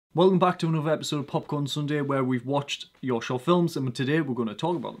Welcome back to another episode of Popcorn Sunday where we've watched your short films and today we're going to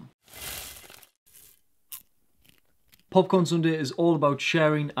talk about them. Popcorn Sunday is all about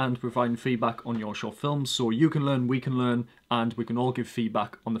sharing and providing feedback on your short films so you can learn, we can learn, and we can all give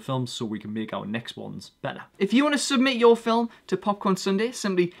feedback on the films so we can make our next ones better. If you want to submit your film to Popcorn Sunday,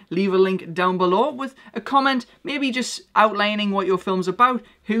 simply leave a link down below with a comment, maybe just outlining what your film's about,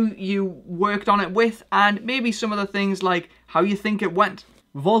 who you worked on it with, and maybe some other things like how you think it went.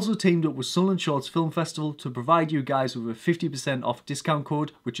 We've also teamed up with Sunderland Shorts Film Festival to provide you guys with a 50% off discount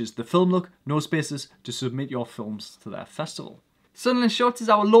code, which is the film look, no spaces, to submit your films to their festival. Sunderland Shorts is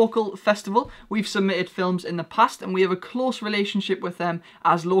our local festival. We've submitted films in the past and we have a close relationship with them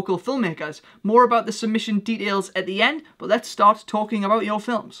as local filmmakers. More about the submission details at the end, but let's start talking about your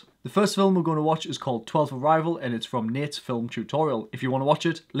films. The first film we're going to watch is called 12th Arrival and it's from Nate's Film Tutorial. If you want to watch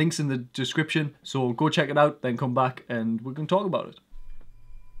it, links in the description, so go check it out, then come back and we can talk about it.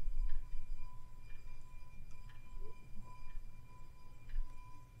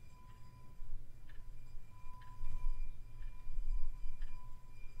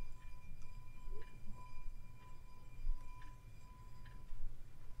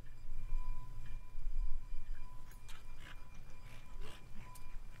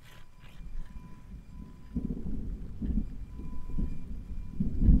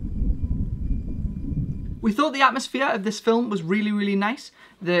 We thought the atmosphere of this film was really nice.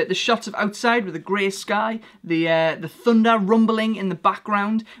 The shots of outside with the grey sky, the thunder rumbling in the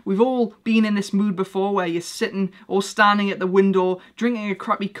background. We've all been in this mood before where you're sitting or standing at the window, drinking a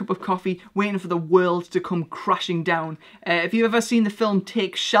crappy cup of coffee, waiting for the world to come crashing down. If you've ever seen the film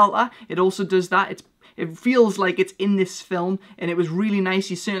Take Shelter, it also does that. It feels like it's in this film and it was really nice.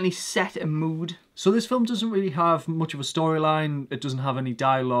 You certainly set a mood. So this film doesn't really have much of a storyline, it doesn't have any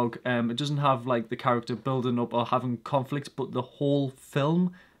dialogue, it doesn't have like the character building up or having conflict, but the whole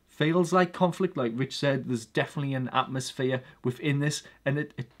film feels like conflict. Like Rich said, there's definitely an atmosphere within this and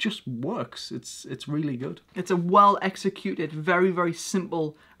it just works. It's really good. It's a well executed, very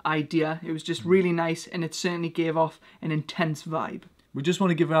simple idea. It was just really nice and it certainly gave off an intense vibe. We just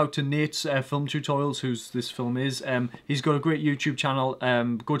want to give it out to Nate's Film Tutorials, whose this film is. He's got a great YouTube channel.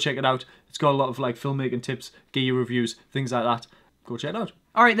 Go check it out. It's got a lot of like filmmaking tips, gear reviews, things like that. Go check it out.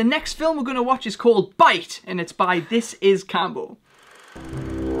 All right, the next film we're going to watch is called Bite, and it's by This Is Cambo.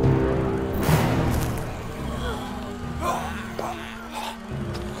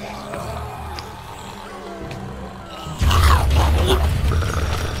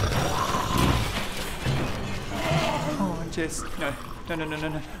 Just no.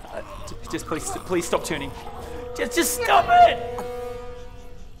 Just please stop tuning. Just stop it.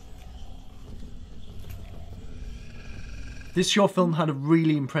 This short film had a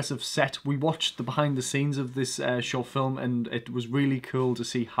really impressive set. We watched the behind the scenes of this short film and it was really cool to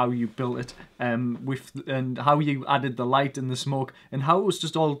see how you built it and how you added the light and the smoke and how it was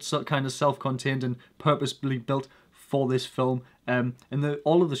just all kind of self-contained and purposefully built for this film. And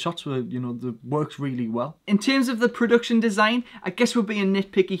all of the shots were, worked really well. In terms of the production design, I guess we're being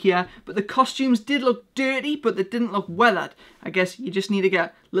nitpicky here, but the costumes did look dirty, but they didn't look weathered. I guess you just need to get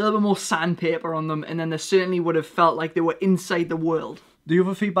a little bit more sandpaper on them, and then they certainly would have felt like they were inside the world. The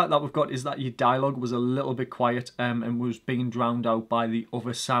other feedback that we've got is that your dialogue was a little bit quiet and was being drowned out by the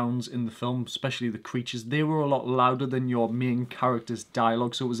other sounds in the film, especially the creatures. They were a lot louder than your main character's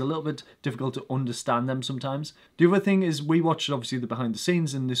dialogue, so it was a little bit difficult to understand them sometimes. The other thing is we watched obviously the behind the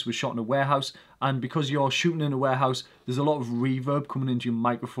scenes and this was shot in a warehouse, and because you're shooting in a warehouse, there's a lot of reverb coming into your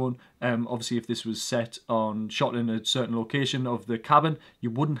microphone. Obviously if this was shot in a certain location of the cabin, you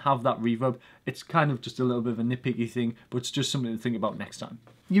wouldn't have that reverb. It's kind of just a little bit of a nitpicky thing, but it's just something to think about next time.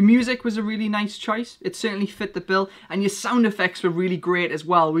 Your music was a really nice choice. It certainly fit the bill, and your sound effects were really great as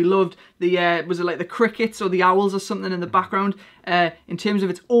well. We loved the, was it like the crickets or the owls or something in the background? In terms of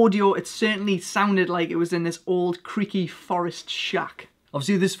its audio, it certainly sounded like it was in this old creaky forest shack.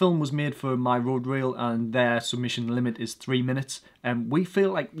 Obviously this film was made for My Road Reel and their submission limit is 3 minutes. We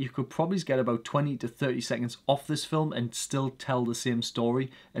feel like you could probably get about 20 to 30 seconds off this film and still tell the same story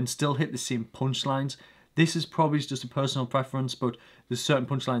and still hit the same punchlines. This is probably just a personal preference, but there's certain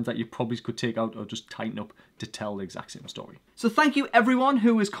punchlines that you probably could take out or just tighten up to tell the exact same story. So thank you everyone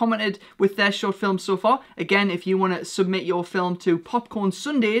who has commented with their short films so far. Again, if you want to submit your film to Popcorn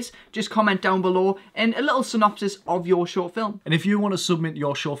Sundays, just comment down below and a little synopsis of your short film. And if you want to submit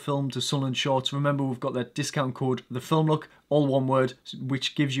your short film to Sunderland Shorts, remember we've got that discount code, the film look, all one word,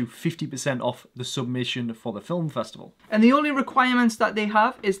 which gives you 50% off the submission for the film festival. And the only requirements that they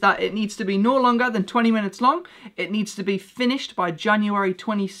have is that it needs to be no longer than 20 minutes long, it needs to be finished by January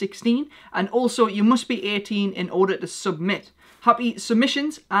 2016, and also you must be 18 in order to submit. Happy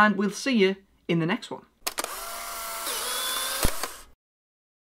submissions, and we'll see you in the next one.